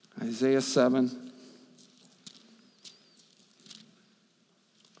Isaiah 7.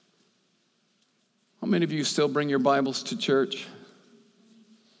 How many of you still bring your Bibles to church?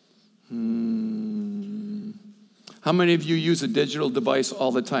 How many of you use a digital device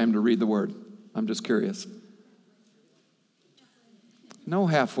all the time to read the Word? I'm just curious. No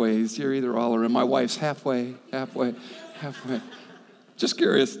halfways. You're either all or in. My wife's halfway. Just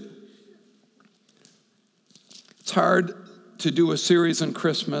curious. It's hard to do a series on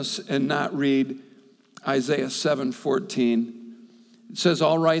Christmas and not read Isaiah 7:14. It says,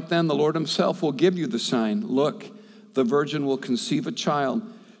 all right then, the Lord himself will give you the sign. Look, the virgin will conceive a child.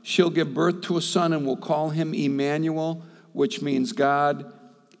 She'll give birth to a son and will call him Emmanuel, which means God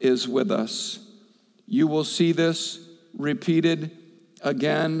is with us. You will see this repeated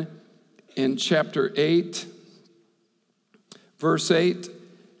again in chapter 8, verse 8.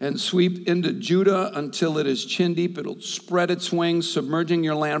 And sweep into Judah until it is chin deep. It'll spread its wings, submerging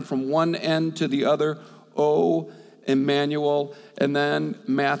your land from one end to the other. O Emmanuel. And then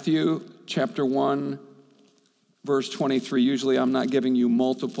Matthew chapter 1, verse 23. Usually I'm not giving you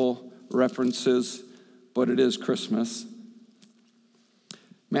multiple references, but it is Christmas.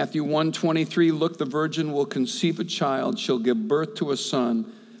 Matthew 1:23, look, the virgin will conceive a child. She'll give birth to a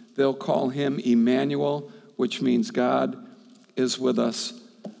son. They'll call him Emmanuel, which means God is with us.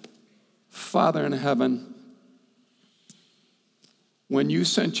 Father in heaven, when you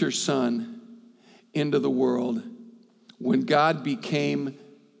sent your son into the world, when God became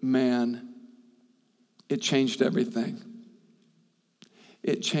man, it changed everything.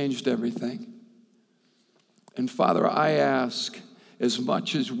 It changed everything. And Father, I ask, as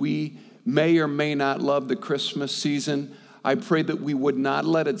much as we may or may not love the Christmas season, I pray that we would not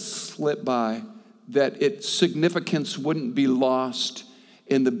let it slip by, that its significance wouldn't be lost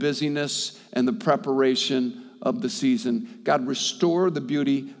in the busyness and the preparation of the season. God, restore the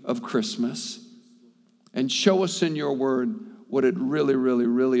beauty of Christmas and show us in your word what it really, really,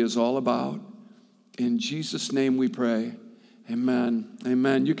 really is all about. In Jesus' name we pray. Amen.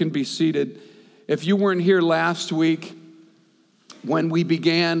 Amen. You can be seated. If you weren't here last week when we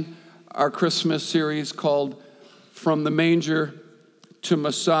began our Christmas series called From the Manger to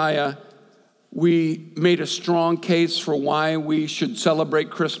Messiah, we made a strong case for why we should celebrate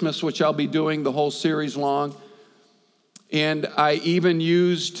Christmas, which I'll be doing the whole series long. And I even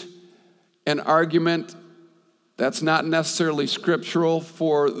used an argument that's not necessarily scriptural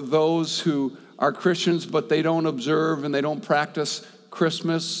for those who are Christians, but they don't observe and they don't practice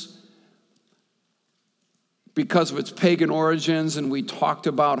Christmas because of its pagan origins. And we talked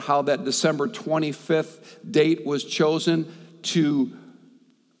about how that December 25th date was chosen to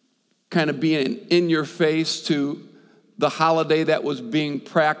kind of being in your face to the holiday that was being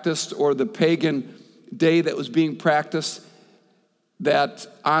practiced, or the pagan day that was being practiced that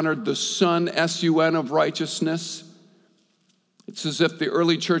honored the Son, S-U-N, of righteousness. It's as if the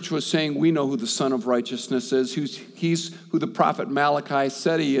early church was saying, we know who the Son of righteousness is. He's who the prophet Malachi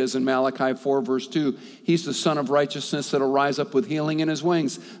said he is in Malachi 4, verse 2. He's the Son of righteousness that'll rise up with healing in his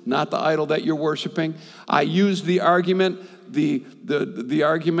wings, not the idol that you're worshiping. I used the argument, the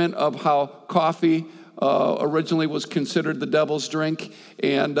argument of how coffee originally was considered the devil's drink,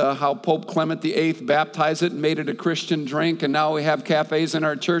 and how Pope Clement VIII baptized it and made it a Christian drink, and now we have cafes in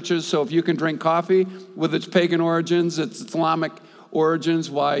our churches. So if you can drink coffee with its pagan origins, its Islamic origins,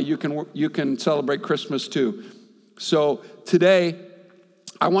 why you can celebrate Christmas too. So today,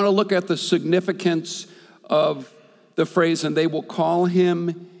 I want to look at the significance of the phrase, and they will call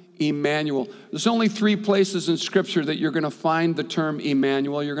him Emmanuel. There's only 3 places in Scripture that you're going to find the term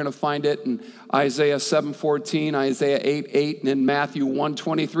Emmanuel. You're going to find it in Isaiah 7:14, Isaiah 8:8, and in Matthew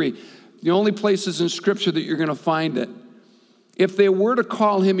 1:23. The only places in Scripture that you're going to find it. If they were to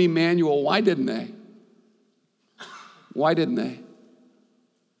call him Emmanuel, why didn't they? Why didn't they?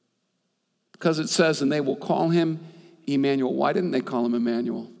 Because it says, and they will call him Emmanuel. Why didn't they call him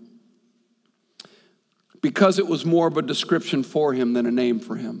Emmanuel? Because it was more of a description for him than a name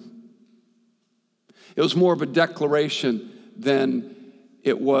for him. It was more of a declaration than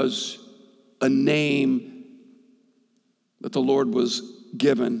it was a name that the Lord was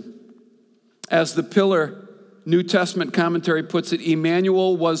given. As the Pillar New Testament commentary puts it,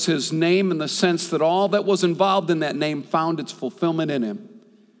 Emmanuel was his name in the sense that all that was involved in that name found its fulfillment in him.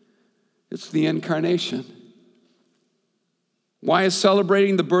 It's the incarnation. Why is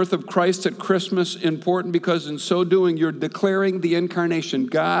celebrating the birth of Christ at Christmas important? Because in so doing, you're declaring the incarnation,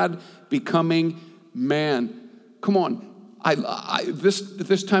 God becoming man. Come on,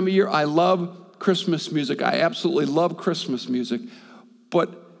 this time of year, I love Christmas music. I absolutely love Christmas music. But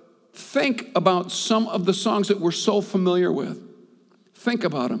think about some of the songs that we're so familiar with. Think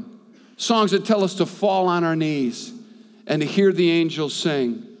about them. Songs that tell us to fall on our knees and to hear the angels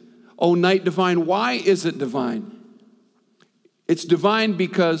sing. O night divine, why is it divine? It's divine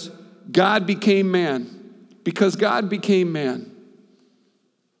because God became man. Because God became man.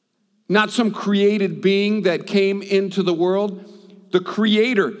 Not some created being that came into the world. The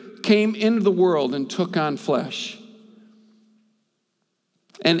Creator came into the world and took on flesh.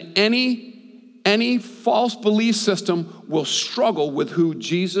 And any false belief system will struggle with who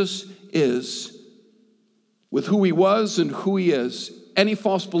Jesus is, with who he was and who he is. Any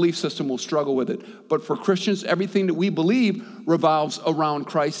false belief system will struggle with it. But for Christians, everything that we believe revolves around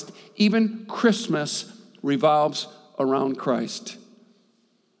Christ. Even Christmas revolves around Christ.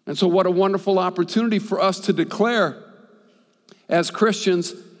 And so what a wonderful opportunity for us to declare as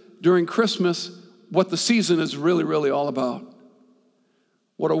Christians during Christmas what the season is really, really all about.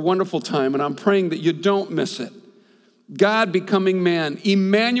 What a wonderful time, and I'm praying that you don't miss it. God becoming man,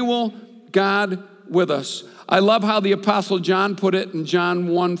 Emmanuel, God with us. I love how the Apostle John put it in John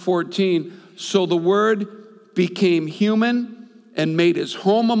 1:14. So the Word became human and made his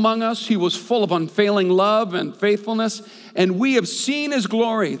home among us. He was full of unfailing love and faithfulness, and we have seen his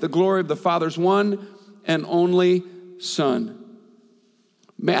glory, the glory of the Father's one and only Son.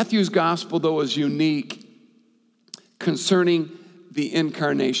 Matthew's gospel, though, is unique concerning the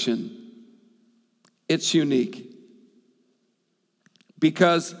incarnation. It's unique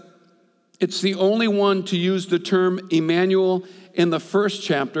because it's the only one to use the term Emmanuel in the first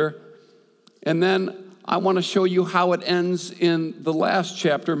chapter. And then I want to show you how it ends in the last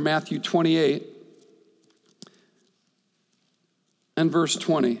chapter, Matthew 28 and verse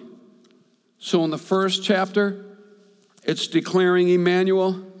 20. So in the first chapter, it's declaring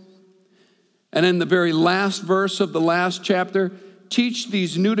Emmanuel. And in the very last verse of the last chapter, teach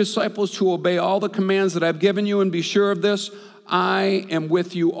these new disciples to obey all the commands that I've given you, and be sure of this, I am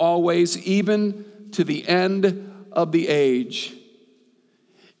with you always, even to the end of the age.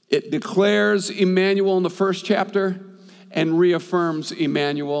 It declares Emmanuel in the first chapter and reaffirms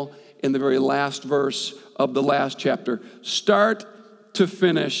Emmanuel in the very last verse of the last chapter. Start to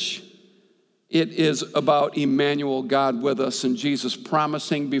finish, it is about Emmanuel, God with us, and Jesus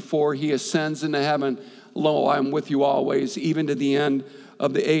promising before he ascends into heaven, lo, I am with you always, even to the end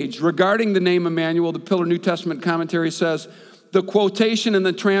of the age. Regarding the name Emmanuel, the Pillar New Testament commentary says, the quotation and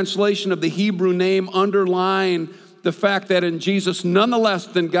the translation of the Hebrew name underline the fact that in Jesus, nonetheless,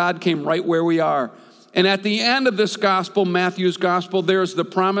 then God came right where we are. And at the end of this gospel, Matthew's gospel, there's the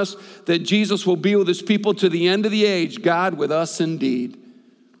promise that Jesus will be with his people to the end of the age. God with us indeed.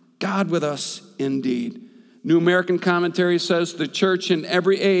 God with us indeed. New American Commentary says the church in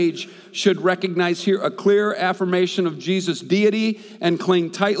every age should recognize here a clear affirmation of Jesus' deity and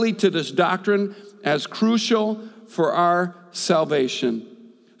cling tightly to this doctrine as crucial for our salvation.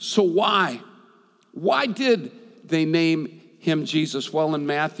 So why? Why did they name him Jesus? Well, in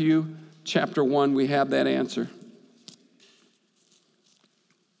Matthew chapter 1, we have that answer.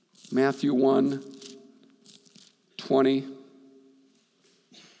 Matthew 1:20.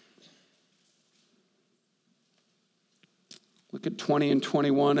 Look at 20 and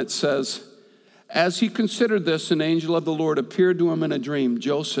 21. It says, as he considered this, an angel of the Lord appeared to him in a dream.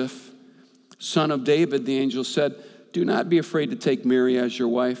 Joseph, son of David, the angel said, do not be afraid to take Mary as your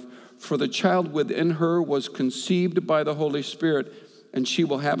wife, for the child within her was conceived by the Holy Spirit, and she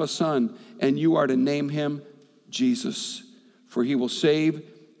will have a son, and you are to name him Jesus, for he will save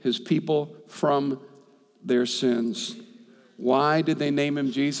his people from their sins. Why did they name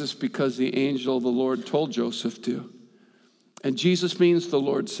him Jesus? Because the angel of the Lord told Joseph to. And Jesus means the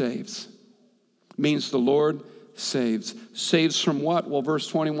Lord saves. Means the Lord saves. Saves from what? Well, verse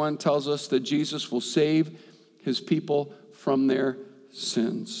 21 tells us that Jesus will save his people from their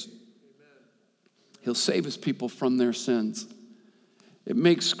sins. He'll save his people from their sins. It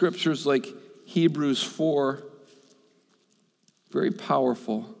makes scriptures like Hebrews 4 very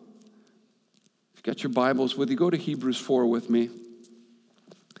powerful. If you've got your Bibles with you, go to Hebrews 4 with me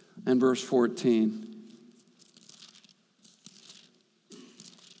and verse 14.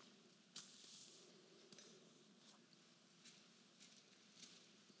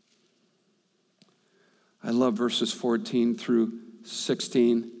 I love verses 14 through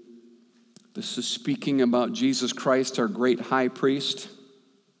 16. This is speaking about Jesus Christ, our great high priest.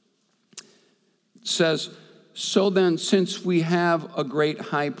 It says, so then, since we have a great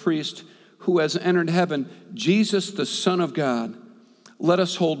high priest who has entered heaven, Jesus, the Son of God, let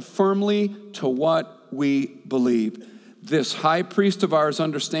us hold firmly to what we believe. This high priest of ours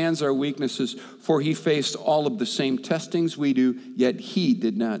understands our weaknesses, for he faced all of the same testings we do, yet he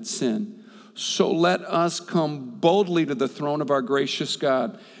did not sin. So let us come boldly to the throne of our gracious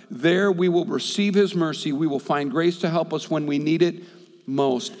God. There we will receive his mercy. We will find grace to help us when we need it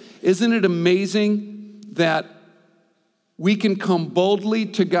most. Isn't it amazing that we can come boldly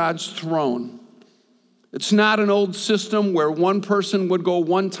to God's throne? It's not an old system where one person would go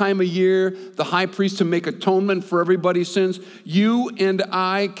one time a year, the high priest, to make atonement for everybody's sins. You and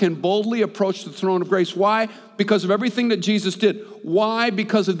I can boldly approach the throne of grace. Why? Because of everything that Jesus did. Why?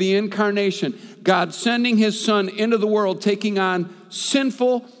 Because of the incarnation. God sending his son into the world, taking on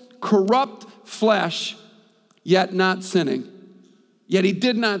sinful, corrupt flesh, yet not sinning. Yet he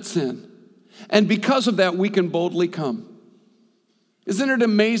did not sin. And because of that, we can boldly come. Isn't it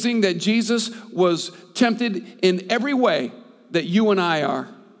amazing that Jesus was tempted in every way that you and I are?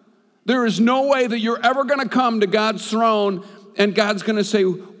 There is no way that you're ever going to come to God's throne and God's going to say,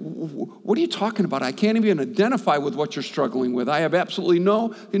 what are you talking about? I can't even identify with what you're struggling with. I have absolutely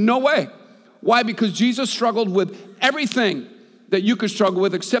no way. Why? Because Jesus struggled with everything that you could struggle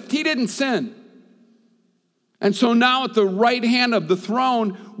with, except he didn't sin. And so now at the right hand of the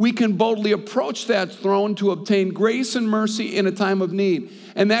throne, we can boldly approach that throne to obtain grace and mercy in a time of need.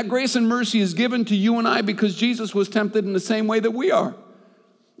 And that grace and mercy is given to you and I because Jesus was tempted in the same way that we are.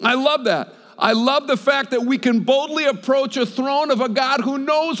 I love that. I love the fact that we can boldly approach a throne of a God who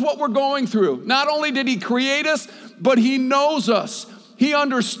knows what we're going through. Not only did he create us, but he knows us. He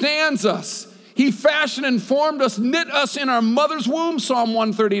understands us. He fashioned and formed us, knit us in our mother's womb, Psalm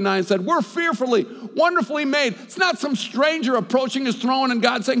 139 said. We're fearfully, wonderfully made. It's not some stranger approaching his throne and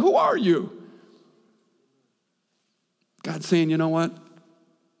God saying, who are you? God's saying, you know what?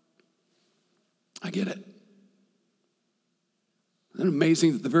 I get it. Isn't it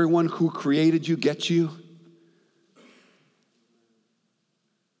amazing that the very one who created you gets you?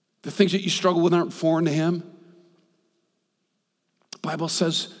 The things that you struggle with aren't foreign to him. The Bible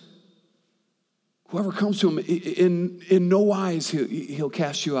says, whoever comes to him, in no wise he'll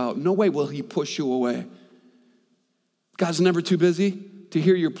cast you out. No way will he push you away. God's never too busy to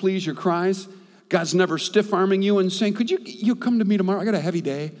hear your pleas, your cries. God's never stiff-arming you and saying, could you come to me tomorrow? I got a heavy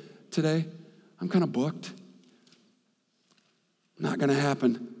day today. I'm kind of booked. Not going to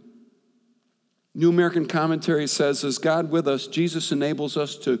happen. New American Commentary says, as God with us, Jesus enables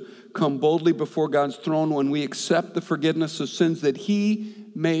us to come boldly before God's throne when we accept the forgiveness of sins that he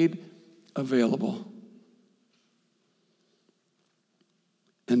made available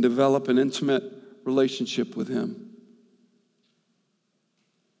and develop an intimate relationship with him.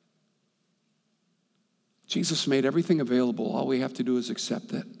 Jesus made everything available. All we have to do is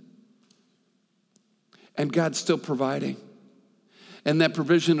accept it. And God's still providing. And that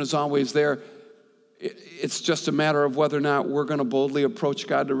provision is always there. It's just a matter of whether or not we're going to boldly approach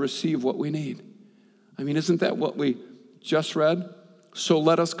God to receive what we need. I mean, isn't that what we just read? So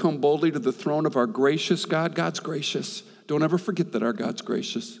let us come boldly to the throne of our gracious God. God's gracious. Don't ever forget that our God's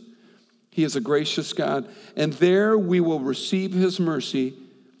gracious. He is a gracious God. And there we will receive his mercy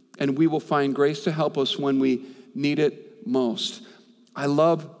and we will find grace to help us when we need it most. I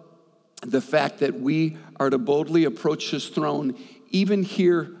love the fact that we are to boldly approach his throne even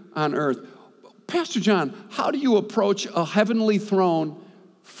here on earth. Pastor John, how do you approach a heavenly throne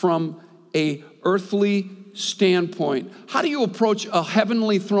from a earthly standpoint? How do you approach a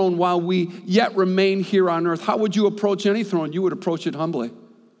heavenly throne while we yet remain here on earth? How would you approach any throne? You would approach it humbly.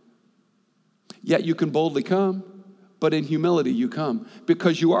 Yet you can boldly come, but in humility you come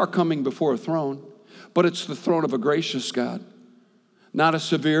because you are coming before a throne, but it's the throne of a gracious God. Not a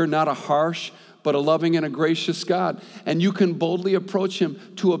severe, not a harsh, but a loving and a gracious God. And you can boldly approach him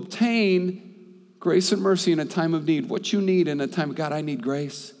to obtain grace and mercy in a time of need. What you need in a time of, God, I need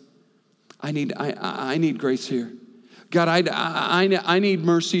grace. I need grace here. God, I need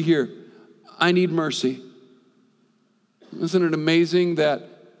mercy here. I need mercy. Isn't it amazing that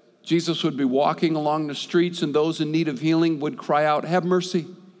Jesus would be walking along the streets and those in need of healing would cry out, have mercy.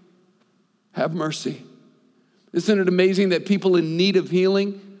 Have mercy. Isn't it amazing that people in need of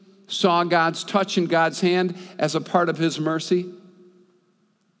healing saw God's touch and God's hand as a part of his mercy?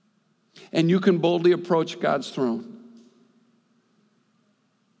 And you can boldly approach God's throne.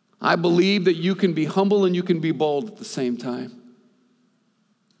 I believe that you can be humble and you can be bold at the same time.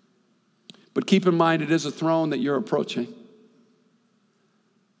 But keep in mind, it is a throne that you're approaching.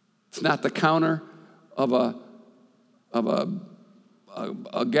 It's not the counter of a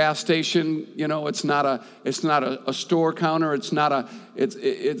gas station. You know, it's not a store counter. It's not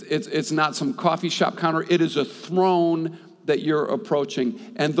some coffee shop counter. It is a throne that you're approaching.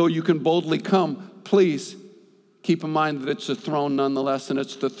 And though you can boldly come, please keep in mind that it's a throne nonetheless, and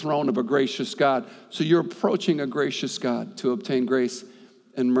it's the throne of a gracious God. So you're approaching a gracious God to obtain grace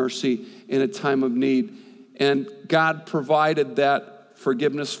and mercy in a time of need. And God provided that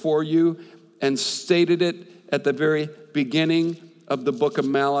forgiveness for you and stated it at the very beginning of the book of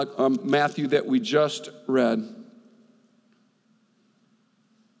Matthew that we just read.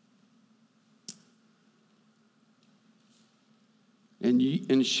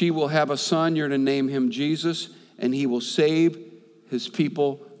 And she will have a son. You're to name him Jesus, and he will save his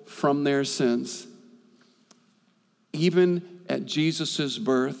people from their sins. Even at Jesus'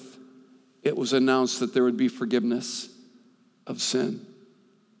 birth, it was announced that there would be forgiveness of sin.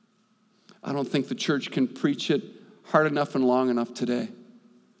 I don't think the church can preach it hard enough and long enough today.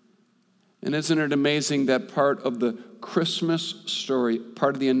 And isn't it amazing that part of the Christmas story,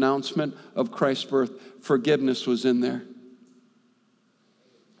 part of the announcement of Christ's birth, forgiveness was in there.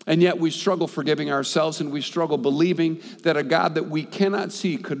 And yet we struggle forgiving ourselves, and we struggle believing that a God that we cannot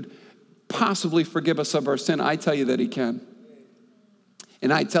see could possibly forgive us of our sin. I tell you that he can.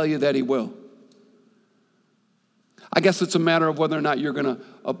 And I tell you that he will. I guess it's a matter of whether or not you're going to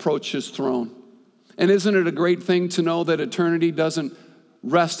approach his throne. And isn't it a great thing to know that eternity doesn't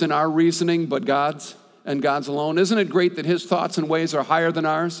rest in our reasoning, but God's, and God's alone? Isn't it great that his thoughts and ways are higher than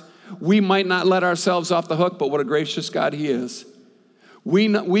ours? We might not let ourselves off the hook, but what a gracious God he is. We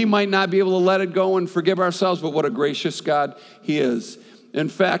might not be able to let it go and forgive ourselves, but what a gracious God he is. In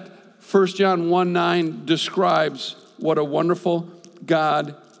fact, 1 John 1:9 describes what a wonderful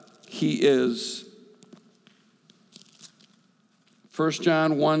God he is. 1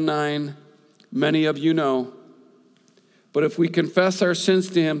 John 1:9, many of you know. But if we confess our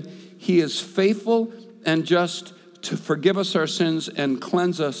sins to him, he is faithful and just to forgive us our sins and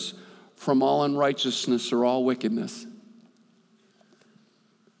cleanse us from all unrighteousness or all wickedness.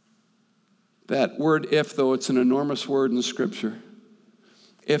 That word if, though, it's an enormous word in Scripture.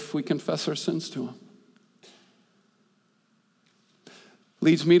 If we confess our sins to him.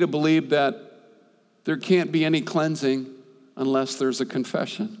 Leads me to believe that there can't be any cleansing unless there's a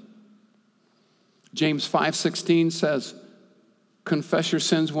confession. James 5:16 says, confess your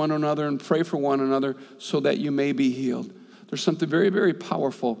sins one another and pray for one another so that you may be healed. There's something very, very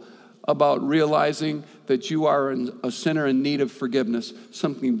powerful about realizing that you are a sinner in need of forgiveness.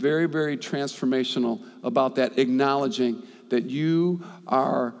 Something very, very transformational about that, acknowledging that you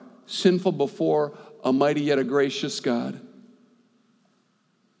are sinful before a mighty yet a gracious God.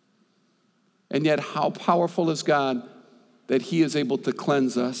 And yet how powerful is God that he is able to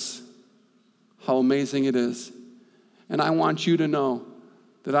cleanse us. How amazing it is. And I want you to know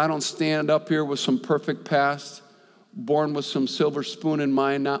that I don't stand up here with some perfect past, born with some silver spoon in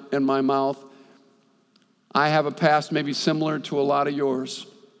my mouth. I have a past maybe similar to a lot of yours.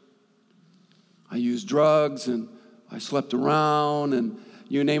 I used drugs and I slept around and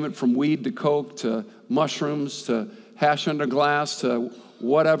you name it, from weed to coke to mushrooms to hash under glass to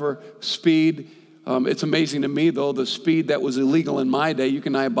whatever speed. It's amazing to me, though, the speed that was illegal in my day, you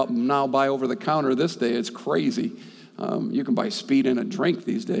can now buy over the counter this day. It's crazy. You can buy speed in a drink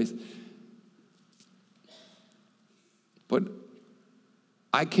these days. But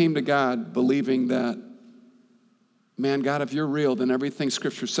I came to God believing that, man, God, if you're real, then everything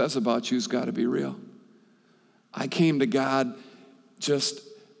Scripture says about you has got to be real. I came to God just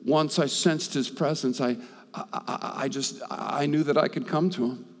once I sensed his presence. I knew that I could come to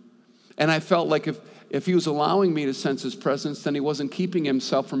him. And I felt like if he was allowing me to sense his presence, then he wasn't keeping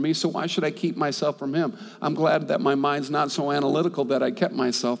himself from me, so why should I keep myself from him? I'm glad that my mind's not so analytical that I kept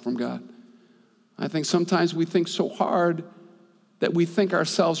myself from God. I think sometimes we think so hard that we think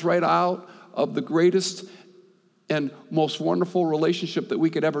ourselves right out of the greatest and most wonderful relationship that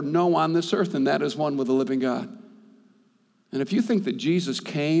we could ever know on this earth, and that is one with the living God. And if you think that Jesus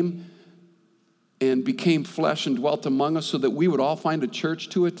came and became flesh and dwelt among us so that we would all find a church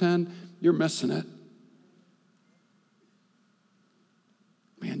to attend, you're missing it.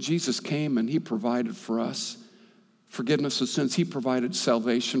 Man, Jesus came and he provided for us forgiveness of sins. He provided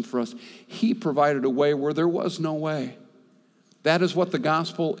salvation for us. He provided a way where there was no way. That is what the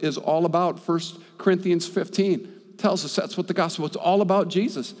gospel is all about. 1 Corinthians 15 tells us that's what the gospel is. It's all about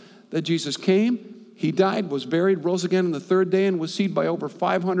Jesus. That Jesus came, he died, was buried, rose again on the third day, and was seen by over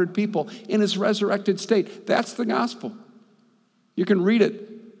 500 people in his resurrected state. That's the gospel. You can read it.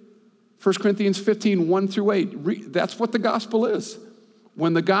 1 Corinthians 15, 1 through 8. That's what the gospel is.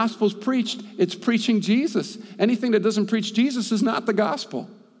 When the gospel's preached, it's preaching Jesus. Anything that doesn't preach Jesus is not the gospel.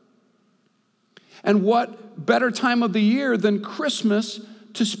 And what better time of the year than Christmas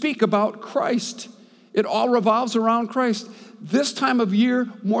to speak about Christ? It all revolves around Christ. This time of year,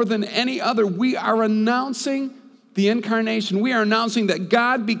 more than any other, we are announcing the incarnation. We are announcing that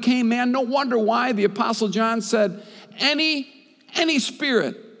God became man. No wonder why the Apostle John said, any any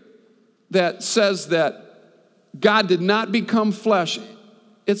spirit that says that God did not become flesh,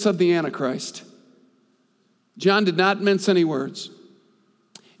 it's of the Antichrist. John did not mince any words.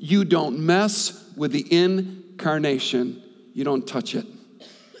 You don't mess with the incarnation. You don't touch it.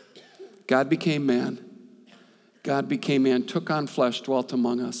 God became man. God became man, took on flesh, dwelt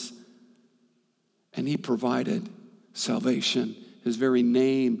among us. And he provided salvation. His very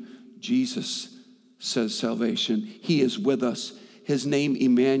name, Jesus, says salvation. He is with us. His name,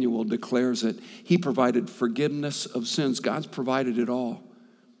 Emmanuel, declares it. He provided forgiveness of sins. God's provided it all.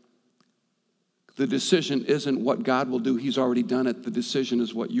 The decision isn't what God will do. He's already done it. The decision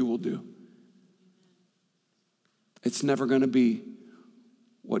is what you will do. It's never going to be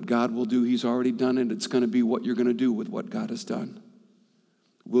what God will do. He's already done it. It's going to be what you're going to do with what God has done.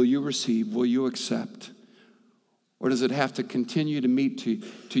 Will you receive? Will you accept? Or does it have to continue to meet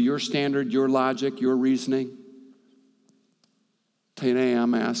to your standard, your logic, your reasoning? Today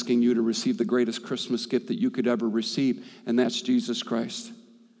I'm asking you to receive the greatest Christmas gift that you could ever receive, and that's Jesus Christ.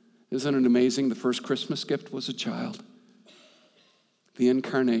 Isn't it amazing? The first Christmas gift was a child. The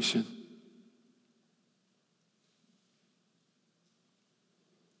incarnation.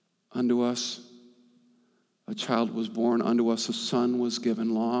 Unto us a child was born, unto us a son was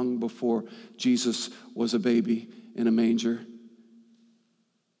given long before Jesus was a baby in a manger.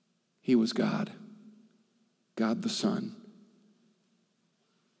 He was God, God the Son.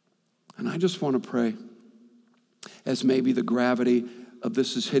 And I just want to pray, as maybe the gravity of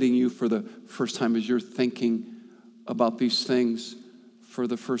this is hitting you for the first time, as you're thinking about these things for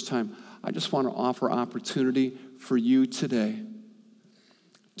the first time, I just want to offer opportunity for you today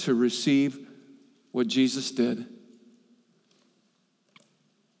to receive what Jesus did,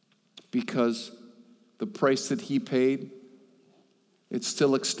 because the price that he paid, it's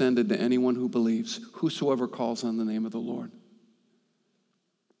still extended to anyone who believes, whosoever calls on the name of the Lord.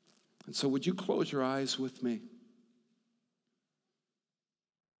 And so would you close your eyes with me?